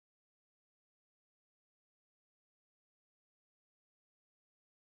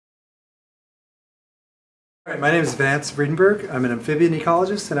All right, my name is Vance Vredenburg. I'm an amphibian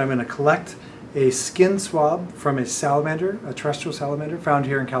ecologist, and I'm going to collect a skin swab from a salamander, a terrestrial salamander, found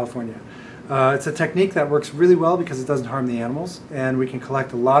here in California. It's a technique that works really well because it doesn't harm the animals, and we can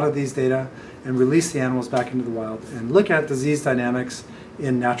collect a lot of these data and release the animals back into the wild and look at disease dynamics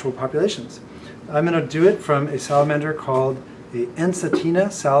in natural populations. I'm going to do it from a salamander called a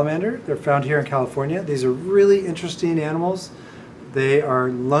Ensatina salamander. They're found here in California. These are really interesting animals. They are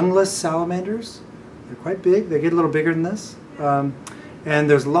lungless salamanders. They're quite big. They get a little bigger than this. And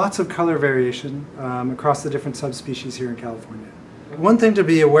there's lots of color variation across the different subspecies here in California. One thing to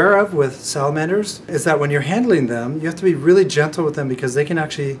be aware of with salamanders is that when you're handling them, you have to be really gentle with them because they can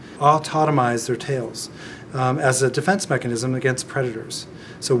actually autotomize their tails as a defense mechanism against predators.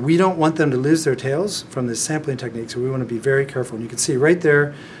 So we don't want them to lose their tails from this sampling technique, so we want to be very careful. And you can see right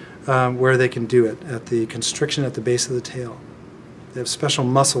there where they can do it, at the constriction at the base of the tail. They have special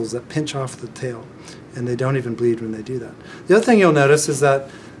muscles that pinch off the tail, and they don't even bleed when they do that. The other thing you'll notice is that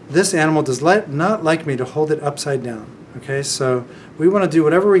this animal does not like me to hold it upside down. Okay, so we want to do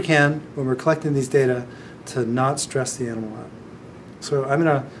whatever we can when we're collecting these data to not stress the animal out. So I'm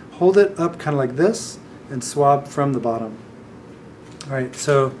going to hold it up kind of like this and swab from the bottom. All right,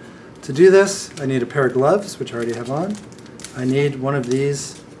 so to do this, I need a pair of gloves, which I already have on. I need one of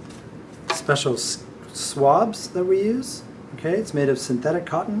these special swabs that we use. Okay, it's made of synthetic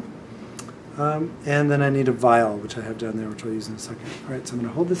cotton. And then I need a vial, which I have down there, which I'll use in a second. All right, so I'm going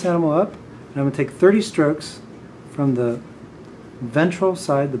to hold this animal up, and I'm going to take 30 strokes from the ventral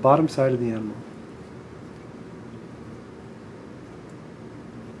side, the bottom side of the animal.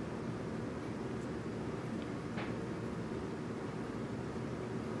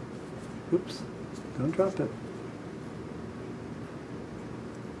 Oops, don't drop it.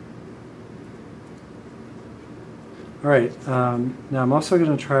 All right, now I'm also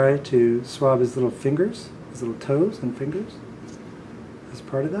going to try to swab his little fingers, his little toes and fingers as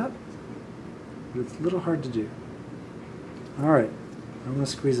part of that, but it's a little hard to do. All right, I don't want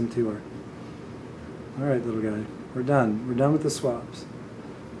to squeeze him too hard. All right, little guy, we're done. We're done with the swabs.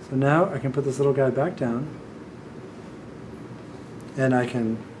 So now I can put this little guy back down, and I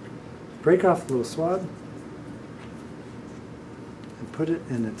can break off the little swab and put it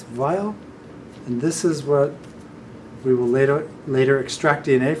in its vial, and this is what we will later extract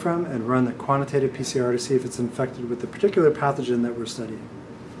DNA from and run the quantitative PCR to see if it's infected with the particular pathogen that we're studying.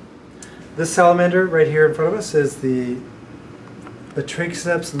 This salamander right here in front of us is the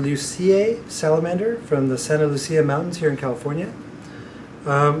Batrachioceps luciae salamander from the Santa Lucia Mountains here in California.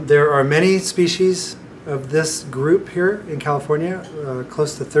 There are many species of this group here in California,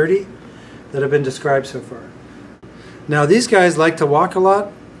 close to 30, that have been described so far. Now these guys like to walk a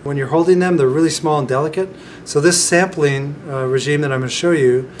lot. When you're holding them, they're really small and delicate. So this sampling regime that I'm going to show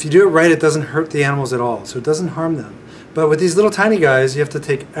you, if you do it right, it doesn't hurt the animals at all. So it doesn't harm them. But with these little tiny guys, you have to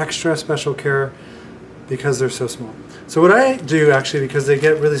take extra special care because they're so small. So what I do actually, because they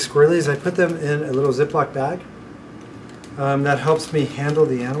get really squirrely, is I put them in a little Ziploc bag. That helps me handle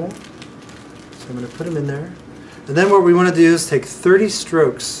the animal. So I'm going to put them in there. And then what we want to do is take 30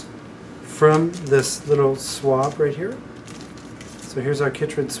 strokes from this little swab right here. So here's our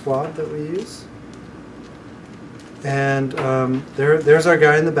chytrid swab that we use. And there's our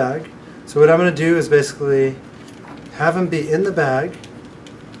guy in the bag. So what I'm going to do is basically have him be in the bag,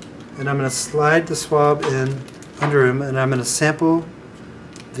 and I'm going to slide the swab in under him, and I'm going to sample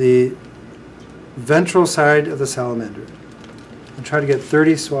the ventral side of the salamander and try to get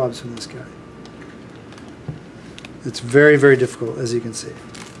 30 swabs from this guy. It's very, very difficult, as you can see.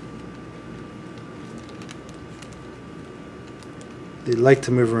 They like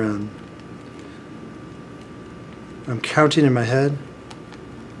to move around. I'm counting in my head.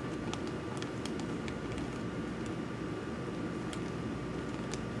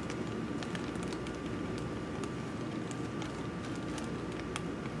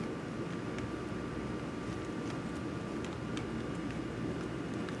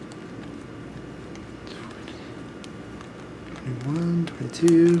 '21,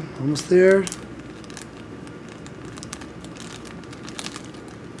 '22, almost there.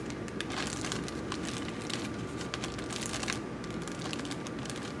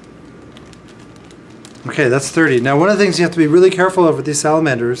 Okay, that's 30. Now one of the things you have to be really careful of with these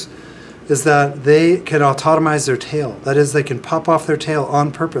salamanders is that they can autotomize their tail. That is, they can pop off their tail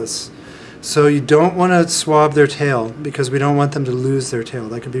on purpose. So you don't want to swab their tail because we don't want them to lose their tail.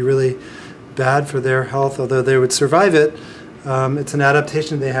 That could be really bad for their health, although they would survive it. It's an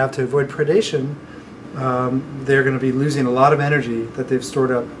adaptation they have to avoid predation. they're going to be losing a lot of energy that they've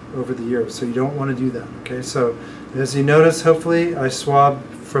stored up over the years. So you don't want to do that. Okay, so as you notice, hopefully I swab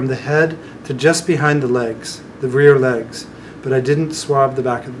from the head to just behind the legs, the rear legs, but I didn't swab the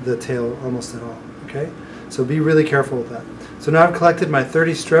back of the tail almost at all. Okay, so be really careful with that. So now I've collected my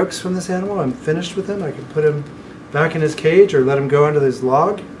 30 strokes from this animal. I'm finished with him. I can put him back in his cage or let him go under this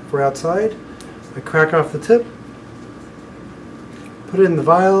log if we're outside. I crack off the tip, put it in the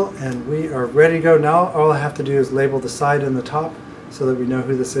vial, and we are ready to go. Now all I have to do is label the side and the top so that we know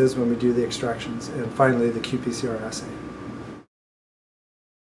who this is when we do the extractions, and finally the qPCR assay.